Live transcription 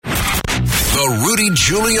The Rudy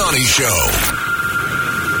Giuliani Show.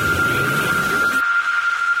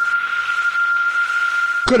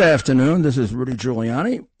 Good afternoon. This is Rudy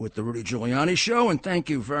Giuliani with The Rudy Giuliani Show, and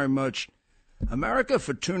thank you very much, America,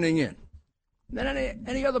 for tuning in. And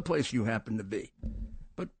any other place you happen to be.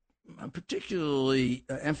 But I'm particularly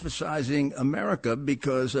emphasizing America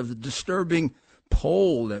because of the disturbing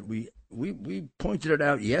poll that we pointed it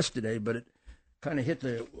out yesterday, but it kind of hit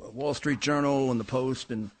the Wall Street Journal and the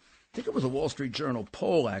Post, and I think it was a Wall Street Journal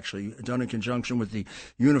poll, actually, done in conjunction with the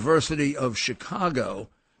University of Chicago.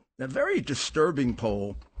 A very disturbing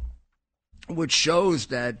poll, which shows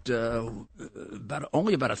that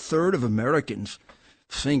only about a third of Americans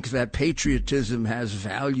think that patriotism has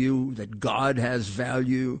value, that God has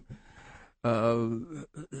value,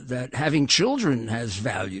 that having children has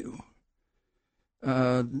value.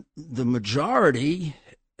 The majority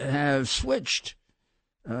have switched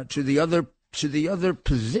to the other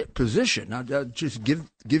position. I'll just give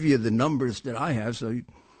you the numbers that I have, so you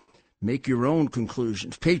make your own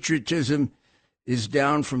conclusions. Patriotism is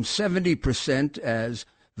down from 70% as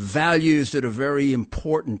values that are very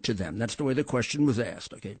important to them. That's the way the question was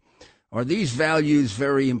asked, okay? Are these values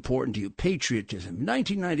very important to you? Patriotism. In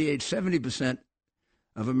 1998, 70%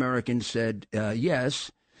 of Americans said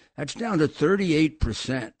yes. That's down to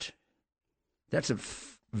 38%. That's a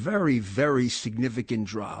very, very significant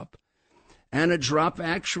drop. And a drop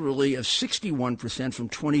actually of 61% from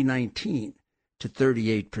 2019 to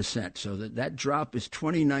 38%. So that drop is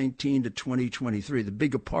 2019 to 2023, the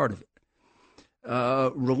bigger part of it.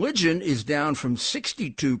 Religion is down from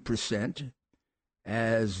 62%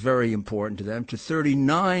 as very important to them to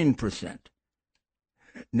 39%.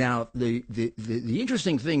 Now, the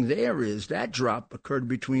interesting thing there is that drop occurred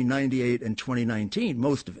between 98 and 2019,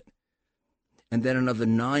 most of it. And then another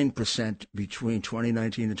 9% between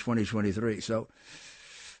 2019 and 2023. So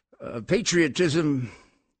patriotism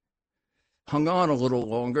hung on a little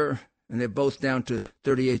longer, and they're both down to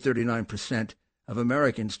 38, 39% of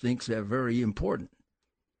Americans think they're very important.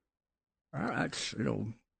 That's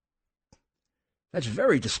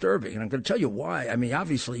very disturbing, and I'm going to tell you why. I mean,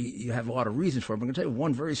 obviously, you have a lot of reasons for it, but I'm going to tell you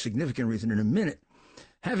one very significant reason in a minute.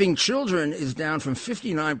 Having children is down from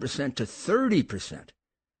 59% to 30%.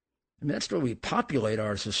 I mean, that's the way we populate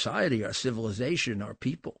our society, our civilization, our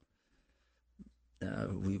people.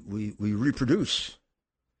 We reproduce.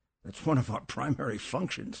 That's one of our primary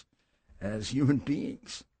functions as human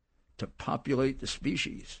beings, to populate the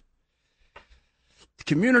species.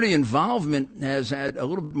 Community involvement has had a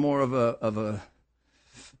little bit more of an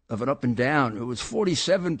up and down. It was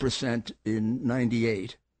 47% in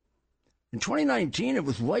 98. In 2019, it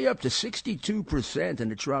was way up to 62%,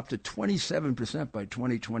 and it dropped to 27% by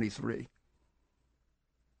 2023.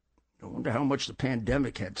 I wonder how much the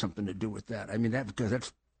pandemic had something to do with that. I mean, because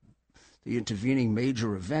that's the intervening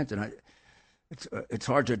major event, and it's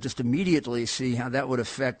hard to just immediately see how that would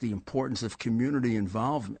affect the importance of community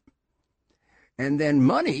involvement. And then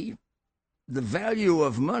money, the value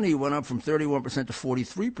of money went up from 31% to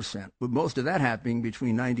 43%, with most of that happening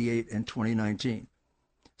between 98 and 2019.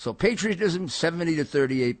 So patriotism, 70 to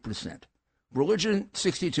 38%. Religion,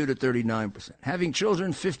 62 to 39%. Having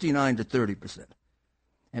children, 59 to 30%.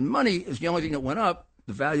 And money is the only thing that went up,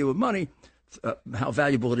 the value of money, how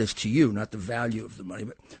valuable it is to you, not the value of the money,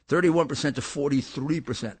 but 31% to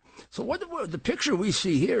 43%. So what the picture we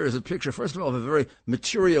see here is a picture, first of all, of a very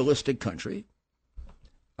materialistic country.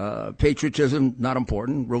 Patriotism, not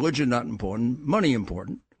important. Religion, not important. Money,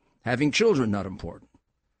 important. Having children, not important.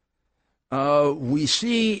 We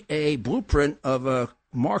see a blueprint of a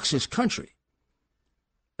Marxist country.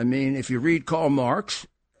 I mean, if you read Karl Marx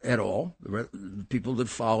at all, the people that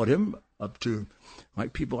followed him, up to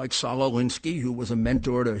people like Saul Alinsky, who was a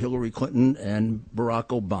mentor to Hillary Clinton and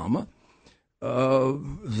Barack Obama,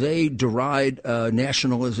 they deride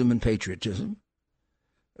nationalism and patriotism.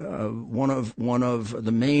 One of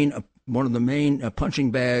the main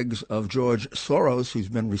punching bags of George Soros, who's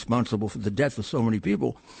been responsible for the death of so many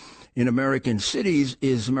people in American cities,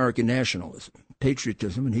 is American nationalism,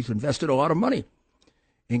 patriotism, and he's invested a lot of money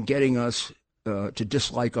in getting us to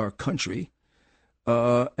dislike our country.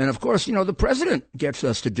 And of course, the president gets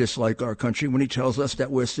us to dislike our country when he tells us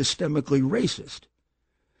that we're systemically racist.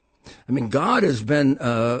 I mean, God has been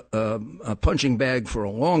a punching bag for a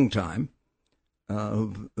long time.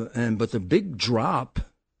 But the big drop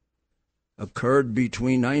occurred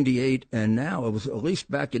between 98 and now. It was at least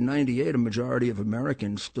back in 98, a majority of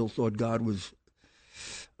Americans still thought God was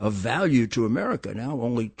of value to America. Now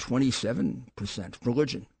only 27%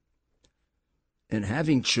 religion. And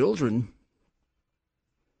having children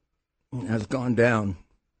has gone down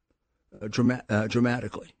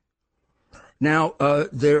dramatically. Now,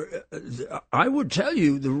 I would tell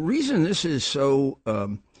you the reason this is so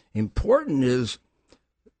important is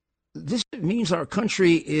this means our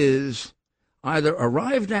country is either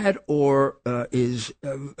arrived at or is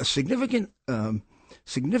a significant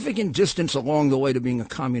distance along the way to being a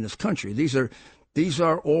communist country. These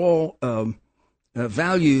are all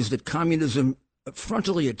values that communism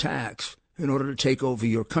frontally attacks in order to take over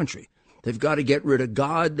your country. They've got to get rid of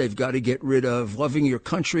God. They've got to get rid of loving your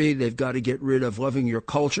country. They've got to get rid of loving your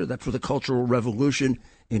culture. That's what the Cultural Revolution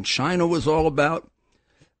in China was all about.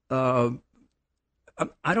 I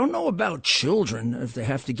don't know about children, if they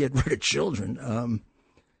have to get rid of children.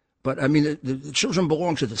 But, I mean, the children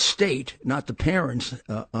belong to the state, not the parents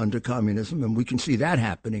under communism, and we can see that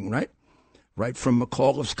happening, right? Right from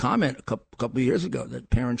McAuliffe's comment a couple of years ago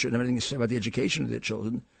that parents shouldn't have anything to say about the education of their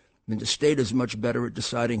children. I mean, the state is much better at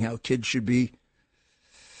deciding how kids should be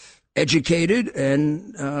educated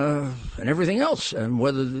and everything else, and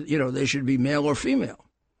whether they should be male or female.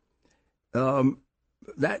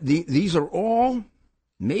 These are all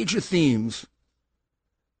major themes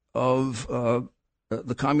of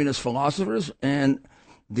the communist philosophers and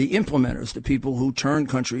the implementers, the people who turn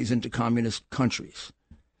countries into communist countries.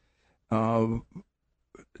 And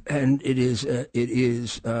it is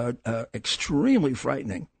extremely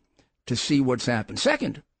frightening to see what's happened.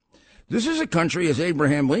 Second, this is a country, as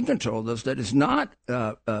Abraham Lincoln told us, that is not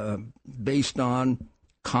based on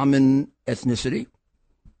common ethnicity.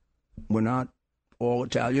 We're not all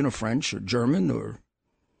Italian or French or German or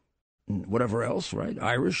whatever else, right?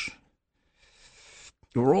 Irish.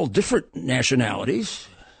 We're all different nationalities.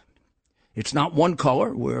 It's not one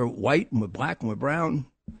color. We're white and we're black and we're brown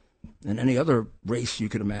and any other race you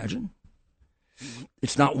could imagine.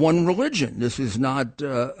 It's not one religion. This is not,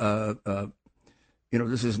 this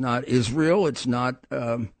is not Israel. It's not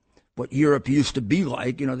what Europe used to be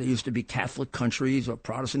like. There used to be Catholic countries or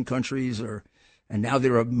Protestant countries, and now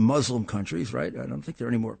there are Muslim countries, right? I don't think there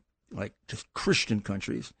are any more like just Christian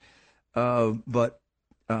countries. But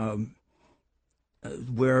we're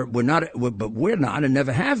not and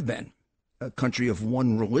never have been a country of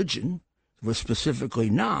one religion. We're specifically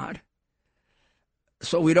not.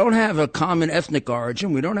 So we don't have a common ethnic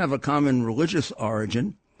origin. We don't have a common religious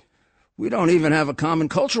origin. We don't even have a common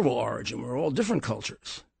cultural origin. We're all different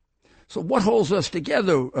cultures. So what holds us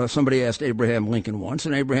together? Somebody asked Abraham Lincoln once,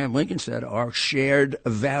 and Abraham Lincoln said, our shared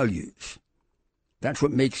values. That's what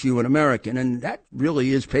makes you an American. And that really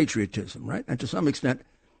is patriotism, right? And to some extent,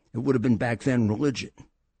 it would have been back then religion.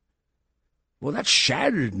 Well, that's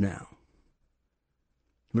shattered now.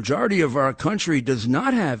 Majority of our country does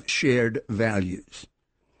not have shared values.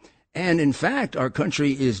 And in fact, our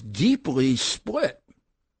country is deeply split.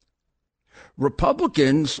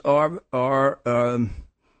 Republicans are a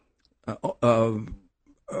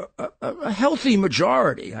healthy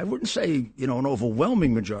majority. I wouldn't say, an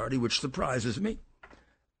overwhelming majority, which surprises me,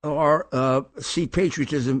 or see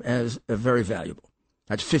patriotism as very valuable.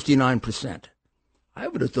 That's 59%. I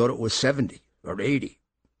would have thought it was 70 or 80.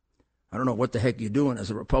 I don't know what the heck you're doing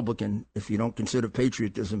as a Republican if you don't consider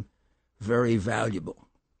patriotism very valuable.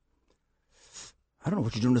 I don't know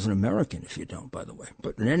what you're doing as an American if you don't, by the way.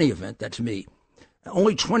 But in any event, that's me.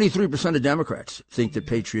 Only 23% of Democrats think that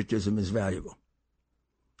patriotism is valuable.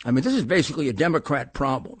 I mean, this is basically a Democrat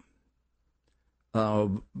problem.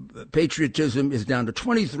 Patriotism is down to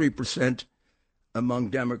 23% among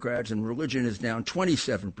Democrats, and religion is down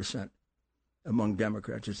 27% among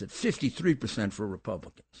Democrats. It's at 53% for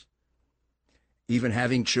Republicans. Even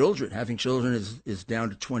having children is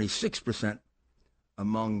down to 26%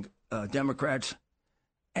 among Democrats.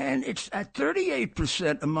 And it's at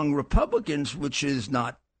 38% among Republicans, which is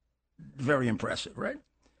not very impressive, right?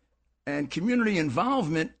 And community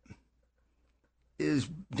involvement is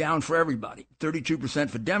down for everybody. 32%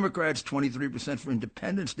 for Democrats, 23% for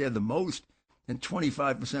independents, they're the most, and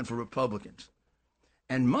 25% for Republicans.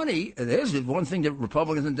 And money, there's one thing that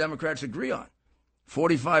Republicans and Democrats agree on.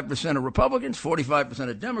 45% of Republicans, 45%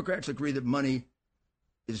 of Democrats agree that money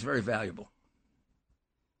is very valuable.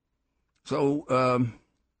 So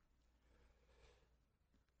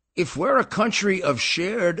if we're a country of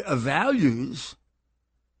shared values,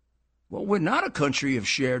 well, we're not a country of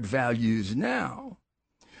shared values now.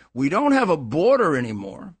 We don't have a border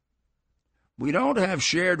anymore. We don't have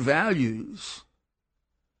shared values.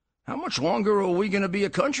 How much longer are we going to be a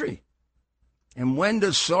country? And when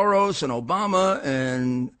does Soros and Obama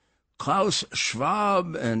and Klaus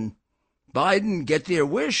Schwab and Biden get their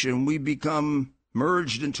wish and we become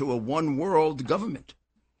merged into a one-world government?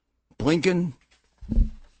 Blinken,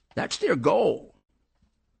 that's their goal,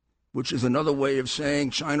 which is another way of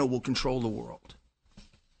saying China will control the world.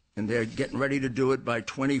 and they're getting ready to do it by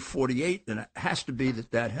 2048, and it has to be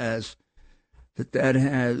that has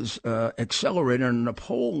accelerated. And in a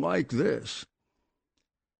poll like this,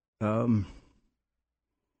 so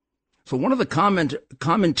one of the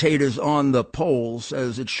commentators on the poll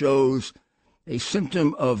says it shows a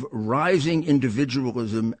symptom of rising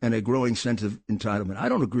individualism and a growing sense of entitlement. I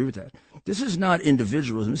don't agree with that. This is not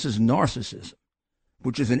individualism. This is narcissism,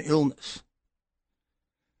 which is an illness.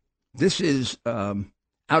 This is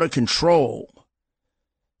out of control,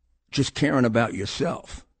 just caring about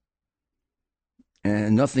yourself,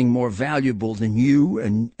 and nothing more valuable than you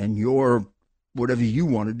and your whatever you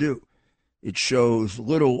want to do. It shows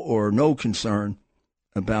little or no concern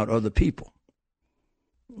about other people.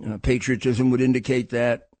 Patriotism would indicate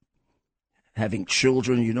that. Having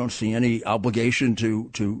children, you don't see any obligation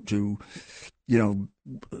to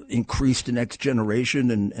increase the next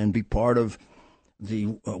generation and be part of the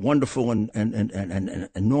wonderful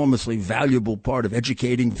and enormously valuable part of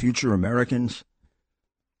educating future Americans.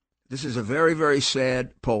 This is a very, very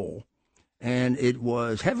sad poll, and it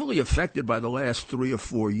was heavily affected by the last 3 or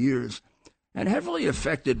 4 years, and heavily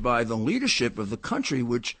affected by the leadership of the country,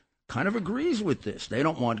 which kind of agrees with this. They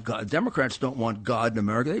don't want God. Democrats don't want God in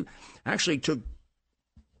America. They actually took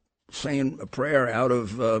saying a prayer out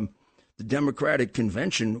of the Democratic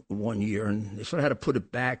convention one year, and they sort of had to put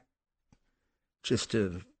it back just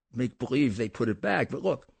to make believe they put it back. But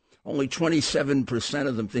look, only 27%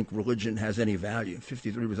 of them think religion has any value.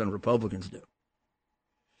 53% of Republicans do.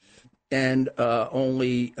 And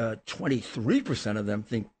only 23% of them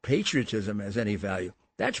think patriotism has any value.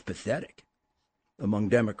 That's pathetic among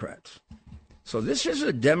Democrats. So this is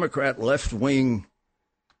a Democrat left-wing,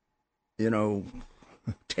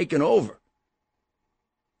 taking over,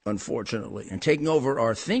 unfortunately, and taking over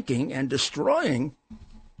our thinking and destroying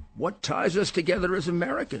what ties us together as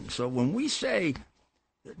Americans. So when we say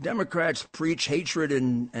Democrats preach hatred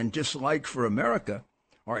and dislike for America,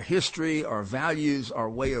 our history, our values, our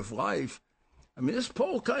way of life, I mean, this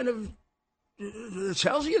poll kind of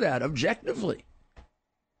tells you that objectively.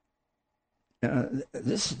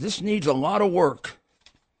 This needs a lot of work,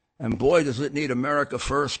 and boy, does it need America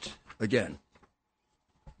First again,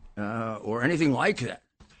 or anything like that.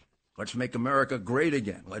 Let's make America great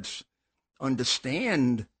again. Let's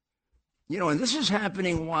understand, and this is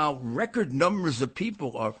happening while record numbers of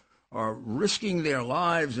people are risking their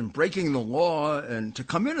lives and breaking the law and to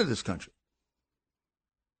come into this country.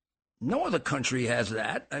 No other country has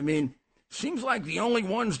that. I mean, seems like the only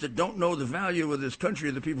ones that don't know the value of this country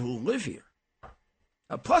are the people who live here.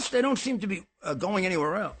 Plus, they don't seem to be going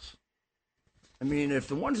anywhere else. I mean, if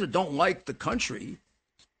the ones that don't like the country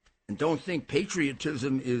and don't think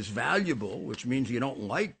patriotism is valuable, which means you don't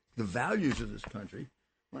like the values of this country,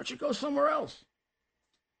 why don't you go somewhere else?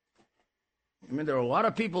 I mean, there are a lot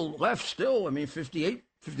of people left still. I mean, 59%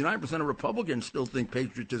 of Republicans still think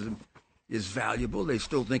patriotism is valuable. They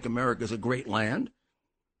still think America is a great land.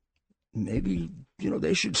 Maybe,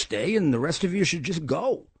 they should stay and the rest of you should just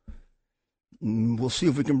go. We'll see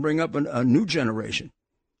if we can bring up a new generation.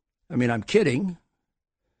 I mean, I'm kidding.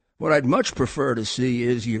 What I'd much prefer to see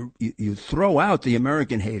is you throw out the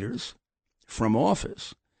American haters from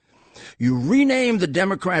office. You rename the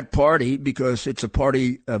Democrat Party because it's a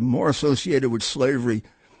party more associated with slavery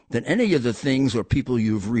than any of the things or people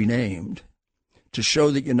you've renamed to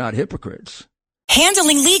show that you're not hypocrites.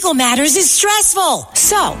 Handling legal matters is stressful.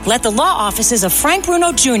 So, let the law offices of Frank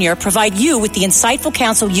Bruno Jr. provide you with the insightful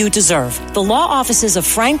counsel you deserve. The law offices of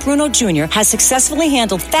Frank Bruno Jr. has successfully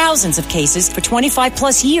handled thousands of cases for 25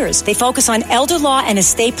 plus years. They focus on elder law and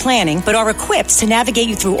estate planning, but are equipped to navigate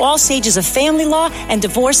you through all stages of family law and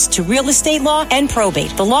divorce to real estate law and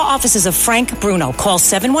probate. The law offices of Frank Bruno. Call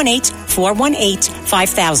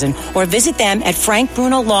 718-418-5000 or visit them at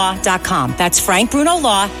frankbrunolaw.com. That's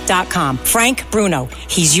frankbrunolaw.com. Frank Bruno.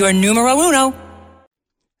 He's your numero uno.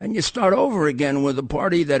 And you start over again with a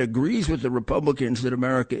party that agrees with the Republicans that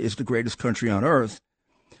America is the greatest country on earth,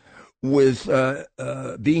 with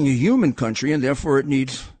being a human country, and therefore it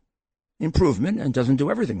needs improvement and doesn't do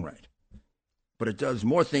everything right. But it does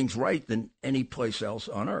more things right than any place else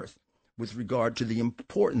on earth with regard to the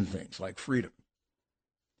important things like freedom.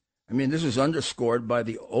 I mean, this is underscored by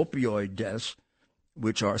the opioid deaths,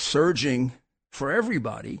 which are surging for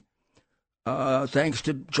everybody, thanks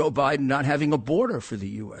to Joe Biden not having a border for the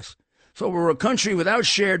U.S. So we're a country without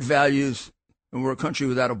shared values, and we're a country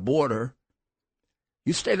without a border.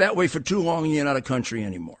 You stay that way for too long, and you're not a country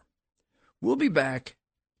anymore. We'll be back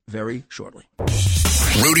very shortly.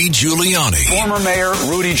 Rudy Giuliani. Former Mayor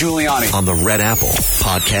Rudy Giuliani. On the Red Apple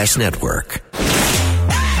Podcast Network.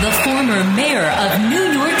 The former mayor of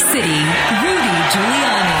New York City, Rudy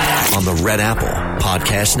Giuliani. on the Red Apple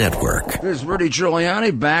Podcast Network. This is Rudy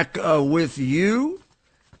Giuliani back with you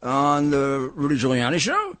on the Rudy Giuliani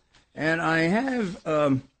Show. And I have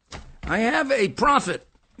a prophet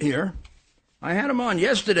here. I had him on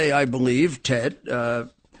yesterday, I believe, Ted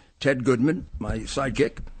Goodman, my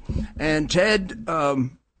sidekick. And Ted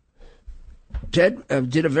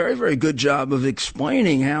did a very, very good job of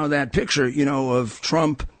explaining how that picture, of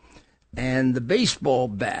Trump and the baseball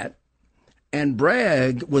bat and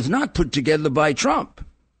Bragg was not put together by Trump.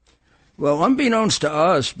 Well, unbeknownst to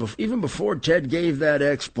us, even before Ted gave that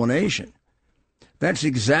explanation, that's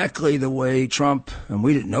exactly the way Trump, and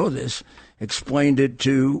we didn't know this, explained it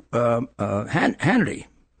to Hannity.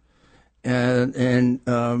 And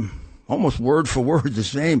almost word for word the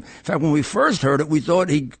same. In fact, when we first heard it, we thought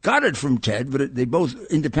he got it from Ted, but they both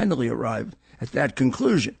independently arrived at that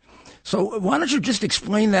conclusion. So why don't you just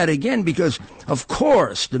explain that again? Because, of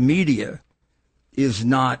course, the media is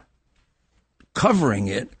not covering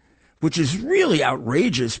it, which is really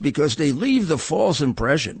outrageous because they leave the false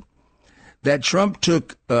impression that Trump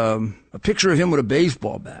took a picture of him with a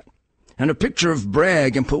baseball bat and a picture of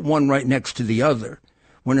Bragg and put one right next to the other,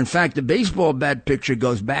 when in fact the baseball bat picture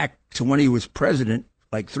goes back to when he was president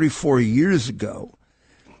like 3-4 years ago,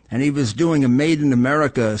 and he was doing a Made in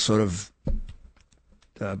America sort of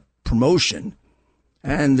promotion,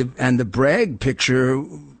 and the Bragg picture,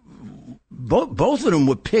 both of them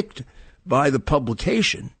were picked by the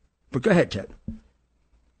publication. But go ahead, Ted.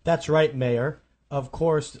 That's right, Mayor. Of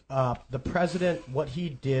course, the president, what he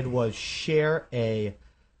did was share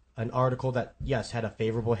an article that, yes, had a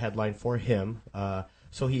favorable headline for him.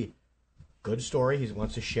 Good story. He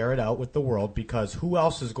wants to share it out with the world because who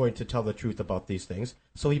else is going to tell the truth about these things?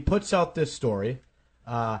 So he puts out this story,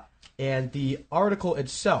 and the article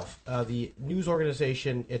itself, the news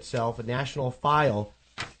organization itself, National File,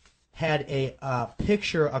 had a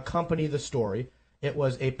picture accompany the story. It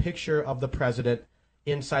was a picture of the president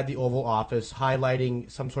inside the Oval Office highlighting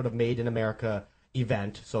some sort of Made in America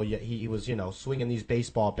event. So he was, swinging these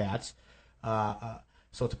baseball bats.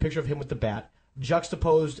 So it's a picture of him with the bat,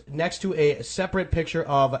 juxtaposed next to a separate picture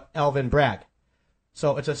of Alvin Bragg.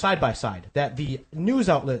 So it's a side-by-side that the news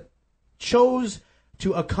outlet chose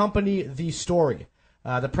to accompany the story.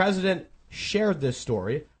 The president shared this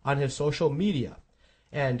story on his social media.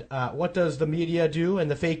 And what does the media do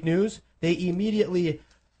and the fake news? They immediately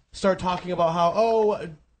start talking about how,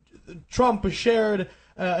 Trump shared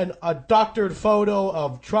a doctored photo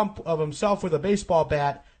of himself with a baseball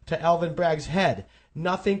bat to Alvin Bragg's head.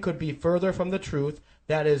 Nothing could be further from the truth.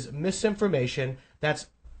 That is misinformation. That's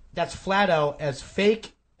flat out as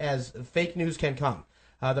fake news can come.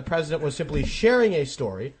 The president was simply sharing a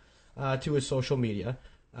story to his social media.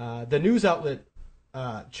 The news outlet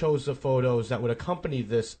chose the photos that would accompany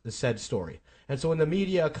the said story. And so when the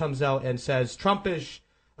media comes out and says Trump is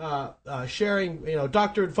sharing,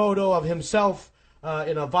 doctored photo of himself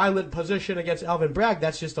in a violent position against Alvin Bragg,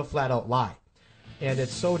 that's just a flat-out lie. And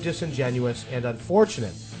it's so disingenuous and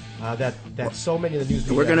unfortunate that so many of the news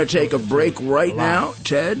media... We're going to take a break right now,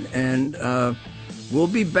 Ted, and we'll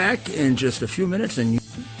be back in just a few minutes, and you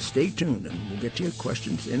stay tuned, and we'll get to your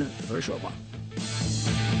questions in a very short while.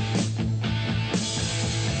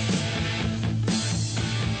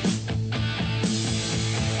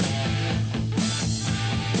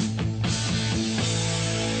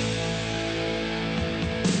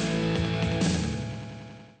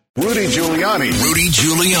 Rudy Giuliani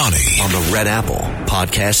on the Red Apple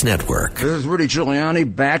Podcast Network. This is Rudy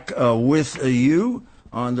Giuliani back with you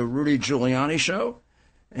on the Rudy Giuliani Show,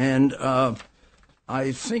 and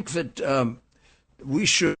I think that we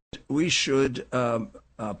should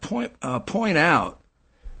point out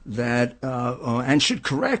that and should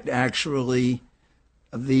correct actually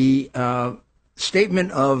the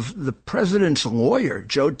statement of the president's lawyer,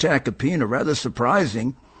 Joe Tacopina, rather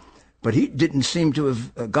surprising. But he didn't seem to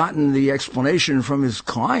have gotten the explanation from his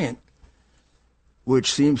client,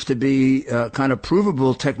 which seems to be kind of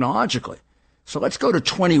provable technologically. So let's go to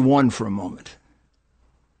 21 for a moment.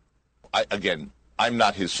 I'm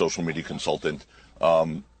not his social media consultant.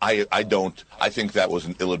 I think that was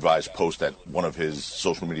an ill-advised post that one of his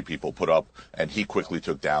social media people put up, and he quickly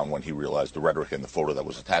took down when he realized the rhetoric and the photo that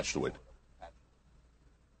was attached to it.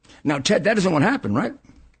 Now, Ted, that isn't what happened, right?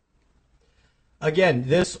 Again,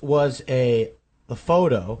 this was a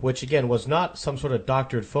photo, which again was not some sort of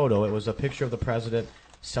doctored photo. It was a picture of the president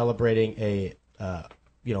celebrating a,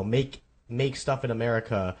 Make Stuff in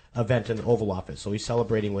America event in the Oval Office. So he's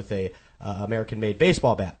celebrating with a American-made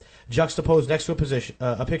baseball bat, juxtaposed next to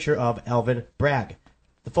a picture of Alvin Bragg.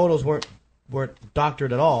 The photos weren't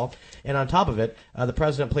doctored at all, and on top of it, the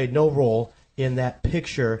president played no role in that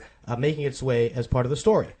picture making its way as part of the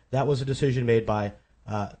story. That was a decision made by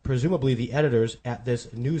presumably the editors at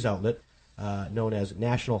this news outlet known as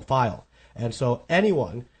National File. And so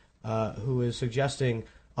anyone who is suggesting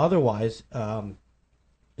otherwise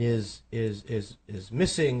is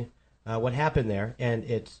missing what happened there, and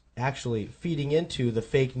it's actually feeding into the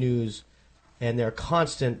fake news and their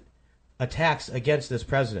constant attacks against this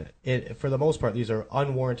president. For the most part, these are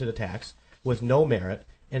unwarranted attacks with no merit,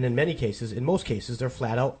 and in most cases, they're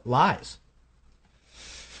flat-out lies.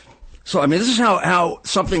 So, I mean, this is how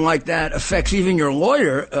something like that affects even your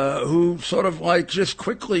lawyer, who sort of like just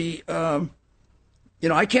quickly, I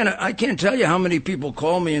can't tell you how many people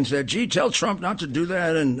call me and said, gee, tell Trump not to do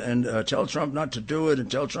that, and tell Trump not to do it,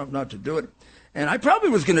 and tell Trump not to do it. And I probably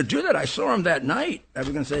was going to do that. I saw him that night. I was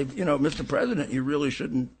going to say, Mr. President, you really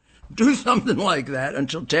shouldn't do something like that,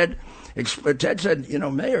 until Ted said,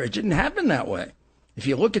 Mayor, it didn't happen that way. If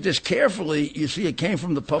you look at this carefully, you see it came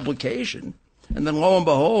from the publication. And then lo and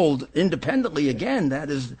behold, independently again,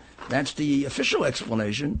 that's the official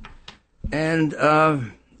explanation. And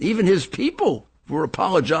even his people were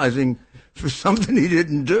apologizing for something he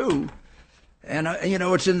didn't do. And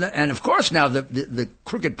it's in and of course now the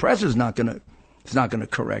crooked press is not going to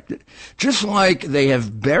correct it. Just like they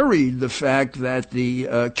have buried the fact that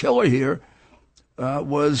the killer here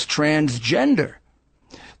was transgender.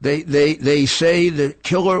 They say the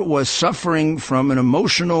killer was suffering from an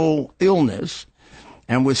emotional illness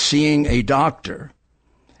and was seeing a doctor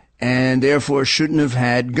and therefore shouldn't have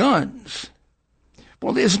had guns.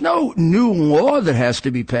 Well, there's no new law that has to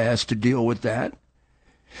be passed to deal with that.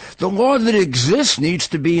 The law that exists needs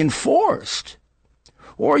to be enforced.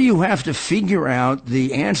 Or you have to figure out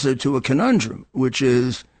the answer to a conundrum, which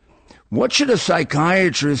is, what should a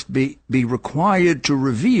psychiatrist be required to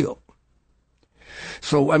reveal?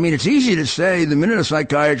 So, I mean, it's easy to say the minute a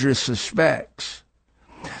psychiatrist suspects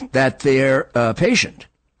that their patient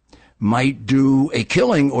might do a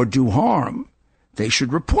killing or do harm, they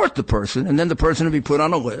should report the person, and then the person will be put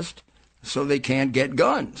on a list so they can't get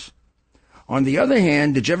guns. On the other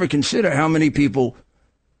hand, did you ever consider how many people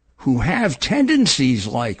who have tendencies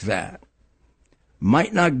like that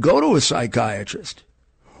might not go to a psychiatrist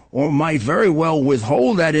or might very well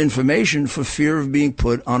withhold that information for fear of being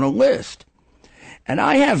put on a list? And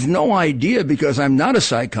I have no idea, because I'm not a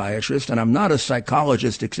psychiatrist and I'm not a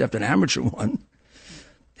psychologist except an amateur one,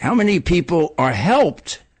 how many people are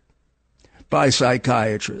helped by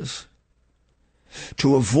psychiatrists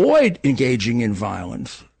to avoid engaging in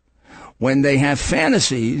violence when they have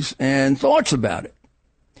fantasies and thoughts about it.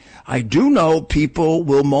 I do know people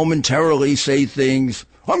will momentarily say things,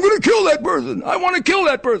 I'm going to kill that person. I want to kill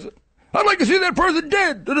that person. I'd like to see that person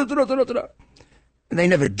dead. And they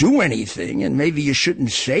never do anything, and maybe you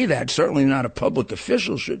shouldn't say that. Certainly not a public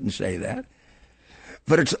official shouldn't say that.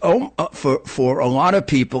 But it's for a lot of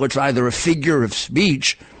people, it's either a figure of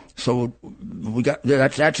speech. So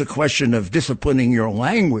that's a question of disciplining your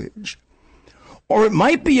language, or it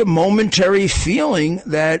might be a momentary feeling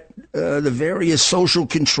that the various social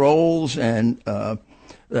controls and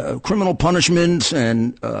criminal punishments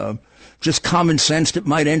and just common sense that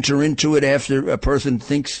might enter into it after a person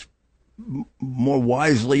thinks more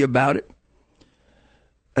wisely about it,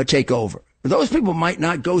 take over. Those people might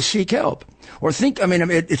not go seek help or think.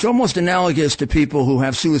 It's almost analogous to people who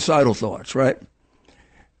have suicidal thoughts, right?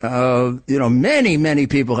 Many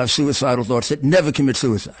people have suicidal thoughts that never commit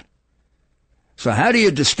suicide. So how do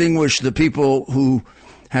you distinguish the people who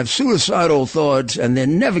have suicidal thoughts and they're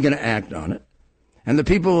never going to act on it, and the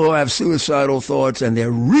people who have suicidal thoughts and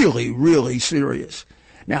they're really, really serious?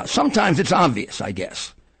 Now, sometimes it's obvious, I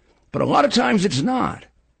guess, but a lot of times it's not.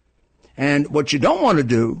 And what you don't want to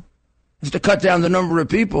do is to cut down the number of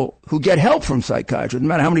people who get help from psychiatrists. No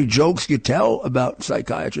matter how many jokes you tell about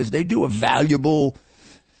psychiatrists, they do a valuable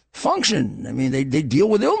function. I mean, they deal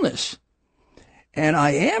with illness. And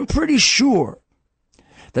I am pretty sure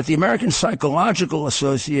that the American Psychological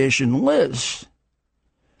Association lists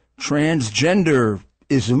transgenderism,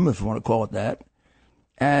 if you want to call it that,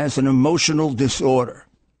 as an emotional disorder.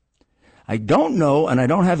 I don't know, and I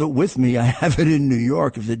don't have it with me, I have it in New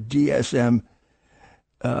York, if the DSM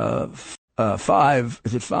 5,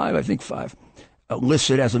 is it 5? I think 5, lists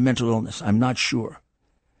it as a mental illness. I'm not sure.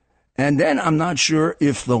 And then I'm not sure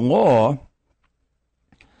if the law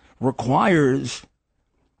requires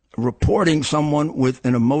reporting someone with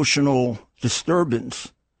an emotional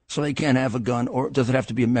disturbance so they can't have a gun, or does it have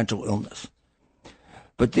to be a mental illness?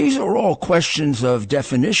 But these are all questions of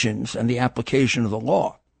definitions and the application of the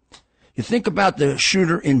law. You think about the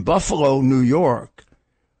shooter in Buffalo, New York.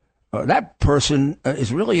 That person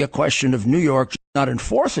is really a question of New York not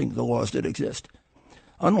enforcing the laws that exist.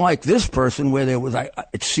 Unlike this person where there was,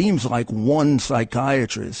 it seems like one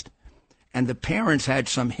psychiatrist, and the parents had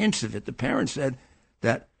some hints of it. The parents said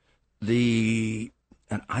that and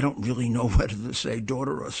I don't really know whether to say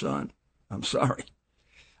daughter or son. I'm sorry.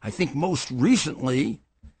 I think most recently,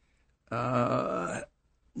 Hale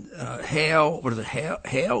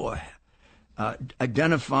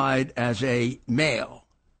identified as a male,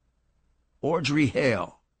 Audrey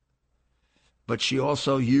Hale. But she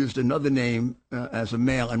also used another name as a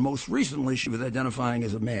male, and most recently she was identifying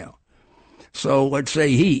as a male. So let's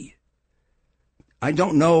say he. I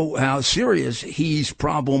don't know how serious he's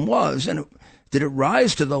problem was, and did it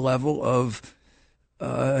rise to the level of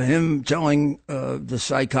him telling the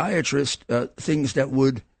psychiatrist things that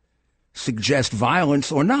would suggest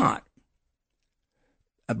violence or not?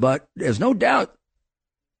 But there's no doubt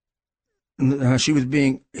he was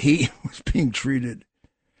being treated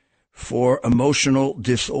for emotional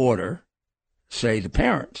disorder, say the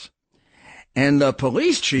parents. And the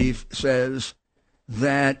police chief says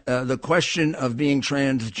that the question of being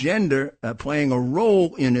transgender, playing a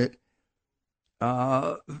role in it,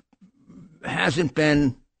 hasn't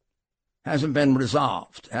been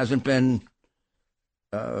resolved, hasn't been,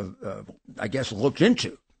 I guess, looked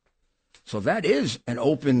into. So that is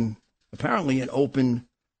apparently an open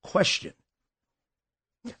question.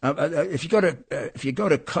 If you go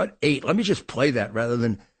to cut 8, let me just play that rather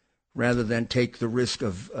than take the risk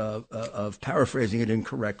of paraphrasing it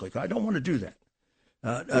incorrectly. I don't want to do that.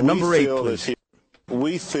 Number 8, please.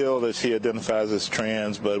 We feel that she identifies as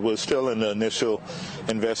trans, but we're still in the initial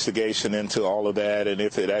investigation into all of that and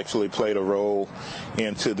if it actually played a role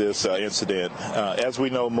into this incident. As we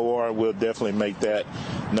know more, we'll definitely make that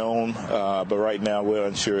known, but right now we're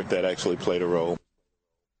unsure if that actually played a role.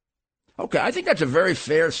 Okay, I think that's a very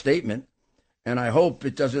fair statement, and I hope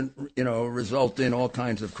it doesn't, result in all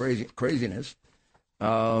kinds of craziness.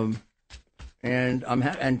 And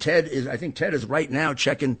Ted is right now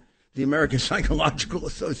checking the American Psychological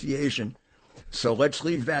Association. So let's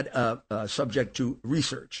leave that subject to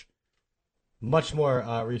research. Much more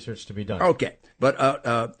research to be done. Okay.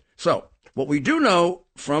 But so what we do know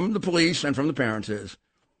from the police and from the parents is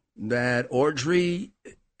that Audrey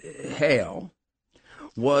Hale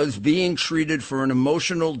was being treated for an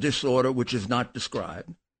emotional disorder, which is not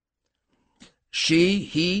described.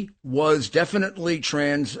 He was definitely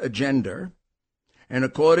transgender, and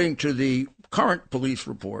according to the current police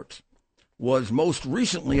reports, was most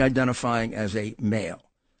recently identifying as a male.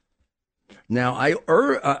 Now,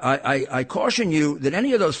 I caution you that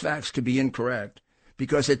any of those facts could be incorrect,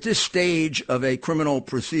 because at this stage of a criminal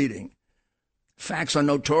proceeding, facts are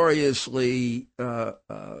notoriously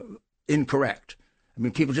incorrect. I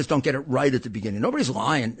mean, people just don't get it right at the beginning. Nobody's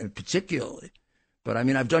lying particularly. But, I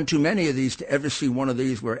mean, I've done too many of these to ever see one of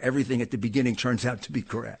these where everything at the beginning turns out to be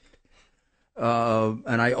correct.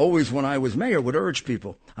 And I always, when I was mayor, would urge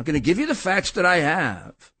people, I'm going to give you the facts that I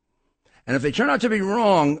have. And if they turn out to be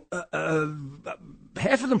wrong,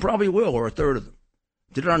 half of them probably will, or a third of them.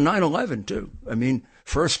 Did it on 9/11, too. I mean,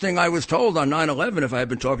 first thing I was told on 9/11, if I had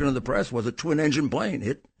been talking to the press, was a twin-engine plane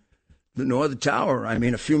hit the Northern Tower. I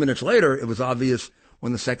mean, a few minutes later, it was obvious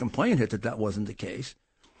when the second plane hit that wasn't the case.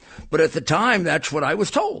 But at the time, that's what I was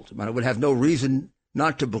told. I mean, I would have no reason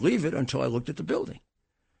not to believe it until I looked at the building.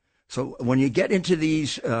 So when you get into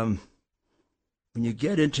these,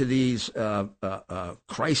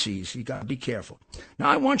 crises, you got to be careful. Now,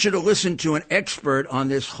 I want you to listen to an expert on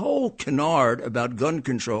this whole canard about gun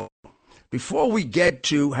control before we get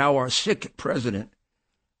to how our sick president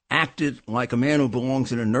acted like a man who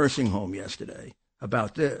belongs in a nursing home yesterday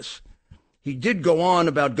about this. He did go on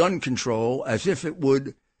about gun control as if it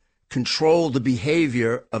would control the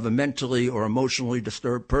behavior of a mentally or emotionally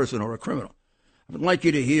disturbed person or a criminal. I would like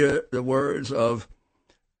you to hear the words of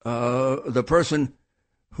the person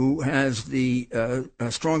who has the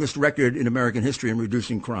strongest record in American history in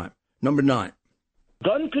reducing crime. Number 9.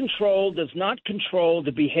 Gun control does not control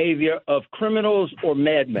the behavior of criminals or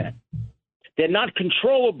madmen. They're not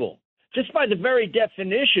controllable. Just by the very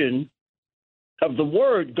definition of the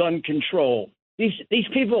word gun control, these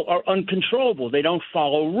people are uncontrollable. They don't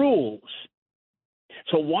follow rules.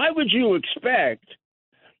 So why would you expect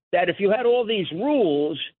that if you had all these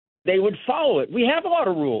rules, they would follow it? We have a lot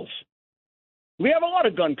of rules. We have a lot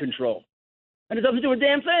of gun control, and it doesn't do a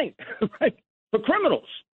damn thing, right? For criminals.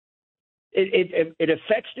 It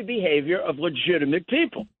affects the behavior of legitimate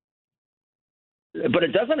people, but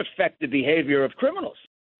it doesn't affect the behavior of criminals.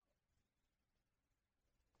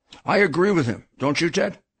 I agree with him. Don't you,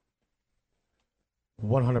 Ted?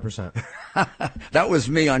 100%. That was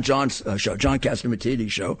me on John's show, John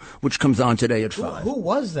Catsimatidis' show, which comes on today at 5. Who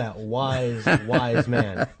was that wise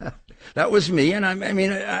man? That was me, and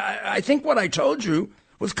I think what I told you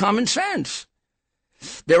was common sense.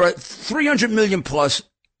 There are 300 million plus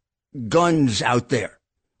guns out there,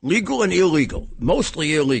 legal and illegal,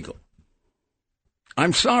 mostly illegal.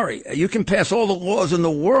 I'm sorry. You can pass all the laws in the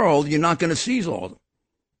world, you're not going to seize all of them.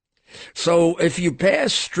 So if you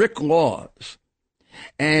pass strict laws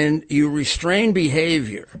and you restrain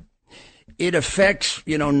behavior, it affects,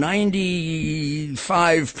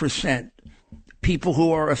 95% people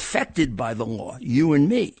who are affected by the law, you and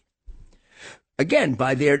me. Again,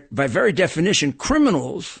 by very definition,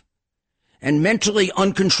 criminals and mentally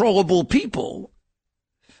uncontrollable people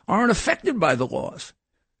aren't affected by the laws.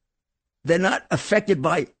 They're not affected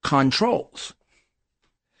by controls.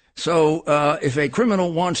 So if a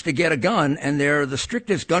criminal wants to get a gun, and there are the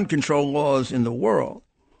strictest gun control laws in the world,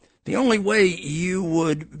 the only way you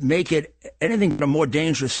would make it anything but a more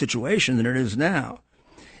dangerous situation than it is now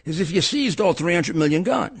is if you seized all 300 million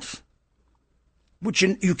guns, which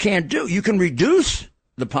you can't do. You can reduce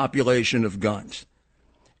the population of guns,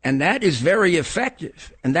 and that is very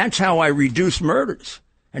effective. And that's how I reduce murders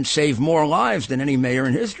and save more lives than any mayor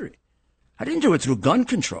in history. I didn't do it through gun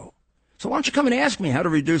control. So why don't you come and ask me how to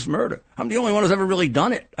reduce murder? I'm the only one who's ever really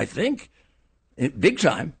done it, I think, big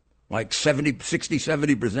time, like 60,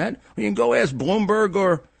 70%. Well, you can go ask Bloomberg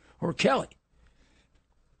or Kelly.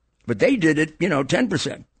 But they did it,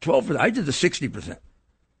 10%, 12%. I did the 60%.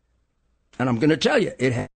 And I'm going to tell you,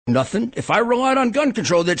 it had nothing. If I relied on gun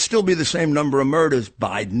control, there'd still be the same number of murders,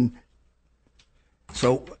 Biden.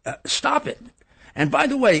 So stop it. And by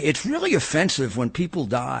the way, it's really offensive when people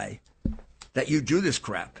die that you do this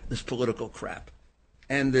crap, this political crap,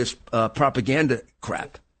 and this propaganda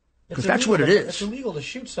crap. Because that's what it is. It's illegal to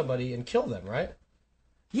shoot somebody and kill them, right?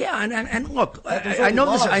 Yeah, and look, I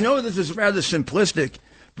know this is rather simplistic,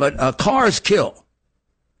 but cars kill.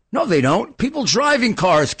 No, they don't. People driving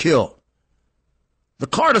cars kill. The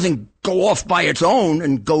car doesn't go off by its own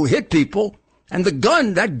and go hit people. And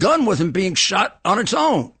that gun wasn't being shot on its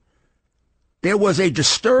own. There was a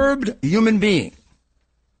disturbed human being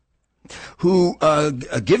who,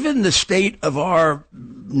 given the state of our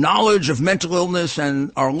knowledge of mental illness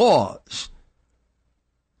and our laws,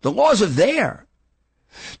 the laws are there.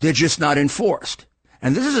 They're just not enforced.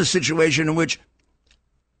 And this is a situation in which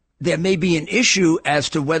there may be an issue as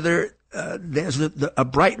to whether there's a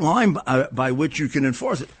bright line by which you can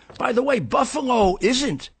enforce it. By the way, Buffalo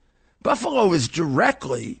isn't. Buffalo is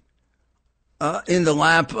directly in the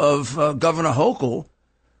lap of Governor Hochul,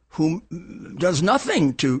 who does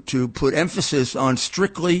nothing to put emphasis on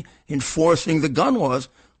strictly enforcing the gun laws,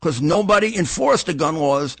 because nobody enforced the gun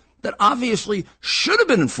laws that obviously should have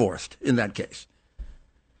been enforced in that case.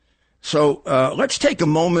 So let's take a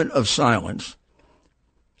moment of silence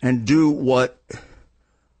and do what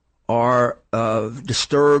our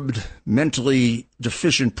disturbed, mentally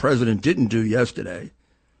deficient president didn't do yesterday.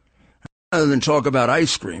 Rather than talk about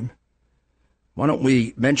ice cream, why don't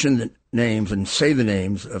we mention the names and say the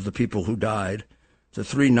names of the people who died? The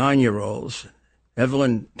 3 9-year-olds,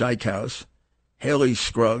 Evelyn Dykhouse, Haley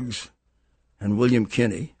Scruggs, and William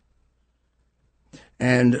Kinney.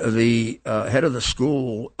 And the head of the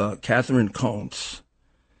school, Catherine Combs,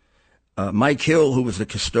 Mike Hill, who was the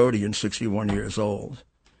custodian, 61 years old,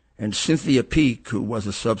 and Cynthia Peak, who was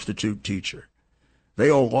a substitute teacher. They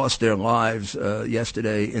all lost their lives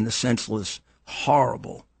yesterday in a senseless,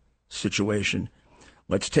 horrible situation.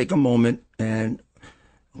 Let's take a moment and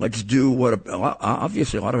let's do what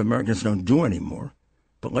obviously a lot of Americans don't do anymore,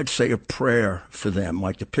 but let's say a prayer for them,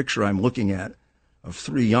 like the picture I'm looking at of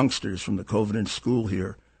 3 youngsters from the Covenant School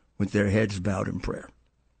here with their heads bowed in prayer.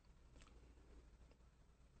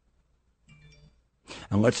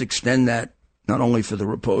 And let's extend that not only for the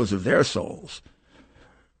repose of their souls,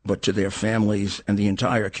 but to their families and the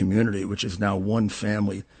entire community, which is now one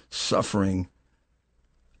family suffering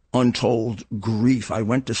untold grief. I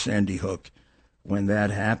went to Sandy Hook when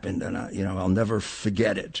that happened, and I'll never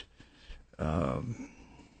forget it.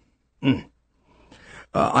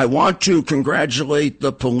 I want to congratulate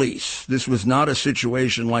the police. This was not a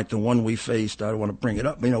situation like the one we faced. I don't want to bring it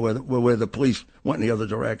up, where the police went in the other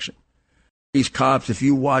direction. These cops, if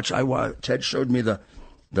you watch, Ted showed me the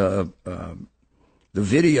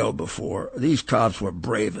video before. These cops were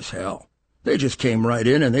brave as hell. They just came right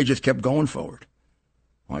in and they just kept going forward,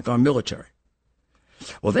 like our military.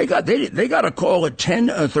 Well, they got a call at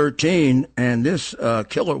 10:13, and this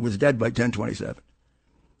killer was dead by 10:27.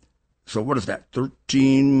 So what is that?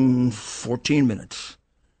 14 minutes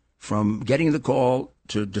from getting the call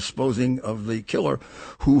to disposing of the killer,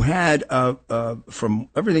 who had, from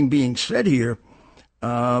everything being said here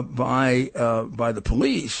by the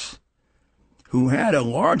police, who had a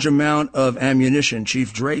large amount of ammunition.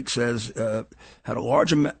 Chief Drake says had a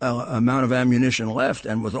large amount of ammunition left,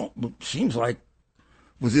 and seems like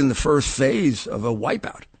was in the first phase of a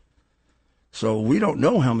wipeout. So we don't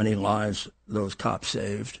know how many lives those cops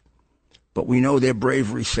saved, but we know their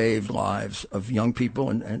bravery saved lives of young people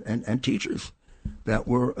and teachers that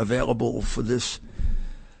were available for this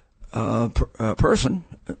person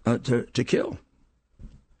to kill.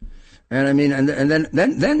 And I mean, and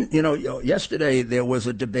then yesterday there was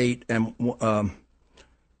a debate, and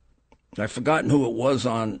I've forgotten who it was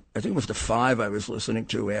on. I think it was the 5 I was listening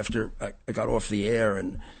to after I got off the air,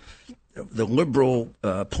 and the liberal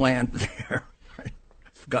plant there, I've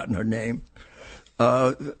forgotten her name,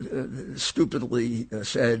 stupidly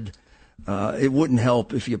said it wouldn't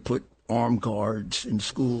help if you put armed guards in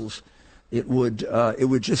schools. It would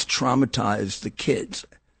just traumatize the kids.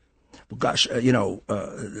 Well, gosh,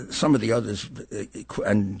 some of the others,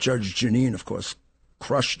 and Judge Jeanine, of course,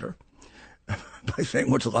 crushed her by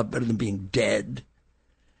saying what's a lot better than being dead.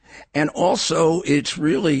 And also, it's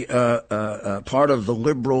really part of the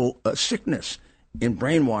liberal sickness in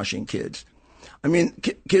brainwashing kids. I mean,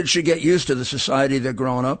 kids should get used to the society they're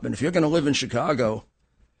growing up in. If you're going to live in Chicago,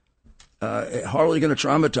 hardly going to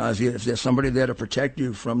traumatize you if there's somebody there to protect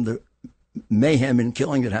you from the mayhem and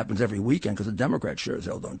killing that happens every weekend, because the Democrats sure as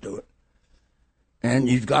hell don't do it. And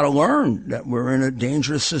you've got to learn that we're in a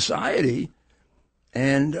dangerous society.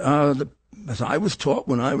 And as I was taught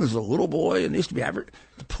when I was a little boy, and used to be average,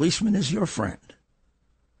 the policeman is your friend.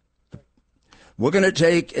 We're going to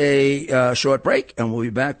take a short break, and we'll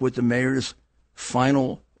be back with the mayor's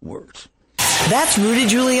final words. That's Rudy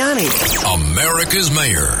Giuliani. America's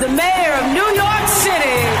mayor. The mayor of New York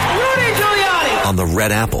City, Rudy Giuliani. On the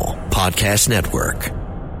Red Apple Podcast Network.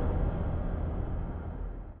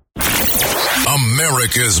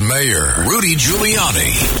 America's mayor, Rudy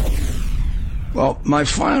Giuliani. Well, my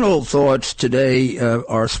final thoughts today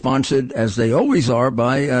are sponsored, as they always are,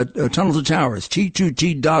 by Tunnel to Towers,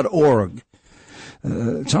 T2T.org.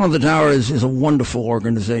 Tunnel to Towers is a wonderful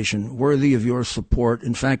organization, worthy of your support.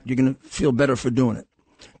 In fact, you're going to feel better for doing it,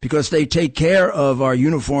 because they take care of our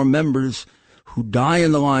uniformed members who die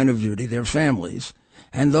in the line of duty, their families,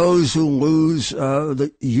 and those who lose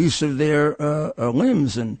the use of their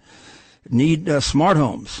limbs and need smart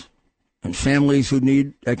homes, and families who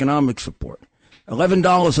need economic support.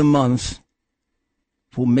 $11 a month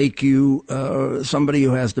will make you somebody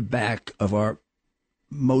who has the back of our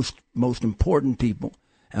most important people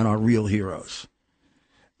and our real heroes.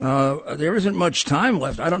 There isn't much time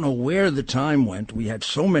left. I don't know where the time went. We had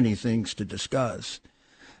so many things to discuss,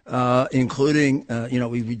 including,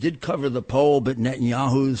 we did cover the poll, but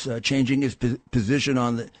Netanyahu's changing his position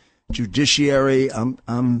on the judiciary.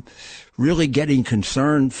 I'm really getting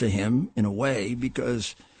concerned for him in a way,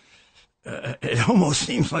 because it almost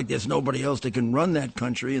seems like there's nobody else that can run that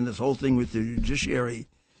country, and this whole thing with the judiciary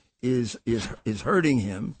is hurting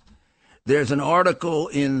him. There's an article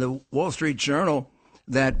in the Wall Street Journal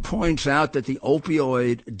that points out that the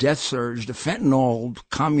opioid death surge, the fentanyl,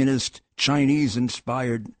 communist,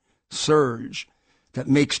 Chinese-inspired surge that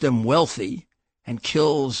makes them wealthy and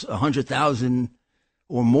kills 100,000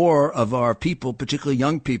 or more of our people, particularly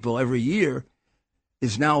young people, every year,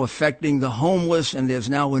 is now affecting the homeless. And there's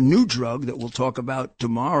now a new drug that we'll talk about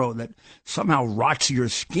tomorrow that somehow rots your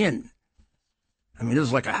skin. I mean, this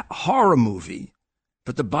is like a horror movie,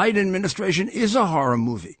 but the Biden administration is a horror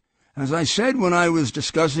movie. As I said when I was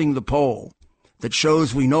discussing the poll that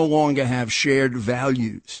shows we no longer have shared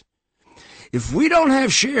values. If we don't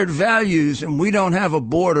have shared values and we don't have a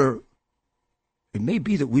border, it may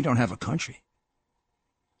be that we don't have a country.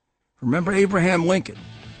 Remember, Abraham Lincoln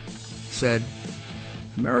said,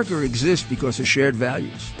 America exists because of shared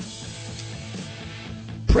values.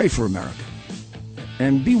 Pray for America.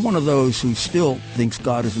 And be one of those who still thinks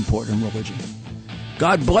God is important in religion.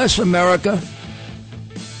 God bless America.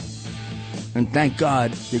 And thank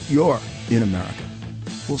God that you're in America.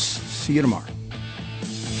 We'll see you tomorrow.